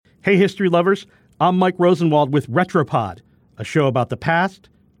Hey, history lovers, I'm Mike Rosenwald with Retropod, a show about the past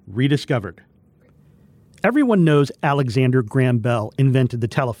rediscovered. Everyone knows Alexander Graham Bell invented the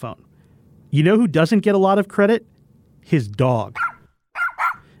telephone. You know who doesn't get a lot of credit? His dog.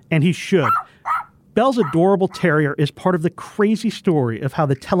 And he should. Bell's adorable terrier is part of the crazy story of how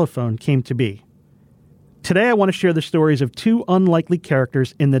the telephone came to be. Today I want to share the stories of two unlikely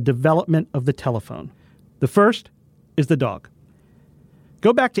characters in the development of the telephone. The first is the dog.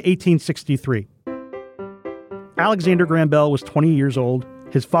 Go back to 1863. Alexander Graham Bell was 20 years old.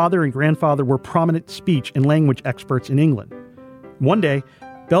 His father and grandfather were prominent speech and language experts in England. One day,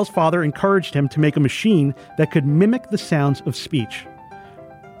 Bell's father encouraged him to make a machine that could mimic the sounds of speech.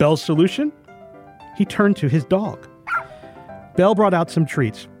 Bell's solution? He turned to his dog. Bell brought out some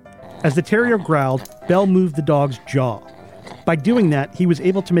treats. As the terrier growled, Bell moved the dog's jaw. By doing that, he was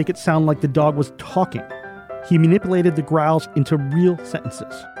able to make it sound like the dog was talking. He manipulated the growls into real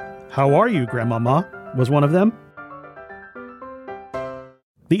sentences. "How are you, Grandmama?" was one of them.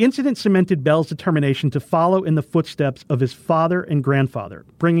 The incident cemented Bell's determination to follow in the footsteps of his father and grandfather,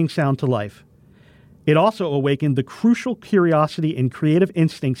 bringing sound to life. It also awakened the crucial curiosity and creative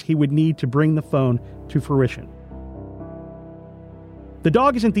instincts he would need to bring the phone to fruition. The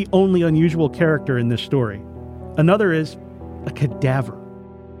dog isn't the only unusual character in this story. Another is a cadaver.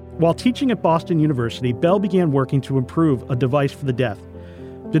 While teaching at Boston University, Bell began working to improve a device for the deaf.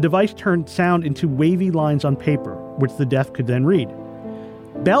 The device turned sound into wavy lines on paper, which the deaf could then read.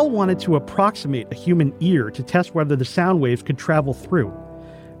 Bell wanted to approximate a human ear to test whether the sound waves could travel through.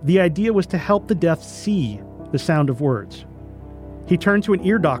 The idea was to help the deaf see the sound of words. He turned to an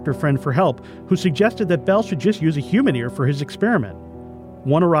ear doctor friend for help, who suggested that Bell should just use a human ear for his experiment.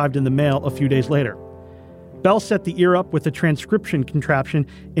 One arrived in the mail a few days later. Bell set the ear up with a transcription contraption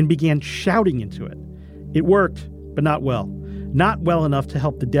and began shouting into it. It worked, but not well. Not well enough to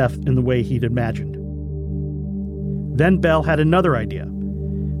help the deaf in the way he'd imagined. Then Bell had another idea.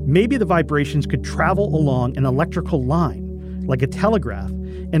 Maybe the vibrations could travel along an electrical line, like a telegraph,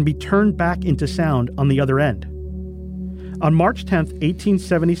 and be turned back into sound on the other end. On March 10,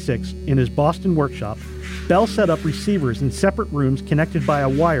 1876, in his Boston workshop, Bell set up receivers in separate rooms connected by a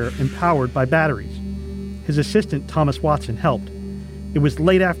wire and powered by batteries. His assistant, Thomas Watson, helped. It was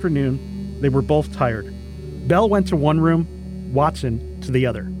late afternoon. They were both tired. Bell went to one room, Watson to the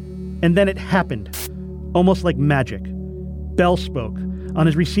other. And then it happened, almost like magic. Bell spoke. On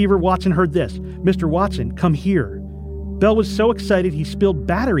his receiver, Watson heard this: "Mr. Watson, come here." Bell was so excited he spilled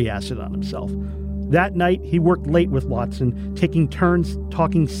battery acid on himself. That night, he worked late with Watson, taking turns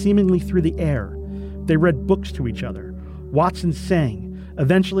talking seemingly through the air. They read books to each other. Watson sang.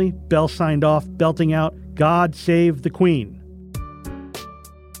 Eventually, Bell signed off, belting out, "God save the Queen."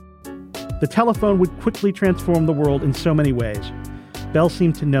 The telephone would quickly transform the world in so many ways. Bell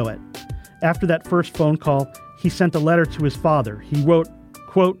seemed to know it. After that first phone call, he sent a letter to his father. He wrote,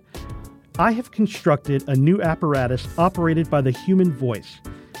 quote, "I have constructed a new apparatus operated by the human voice,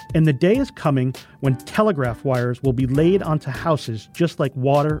 and the day is coming when telegraph wires will be laid onto houses just like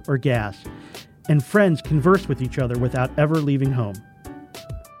water or gas, and friends converse with each other without ever leaving home."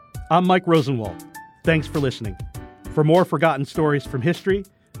 I'm Mike Rosenwald. Thanks for listening. For more forgotten stories from history,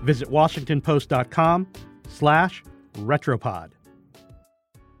 visit WashingtonPost.com/Retropod.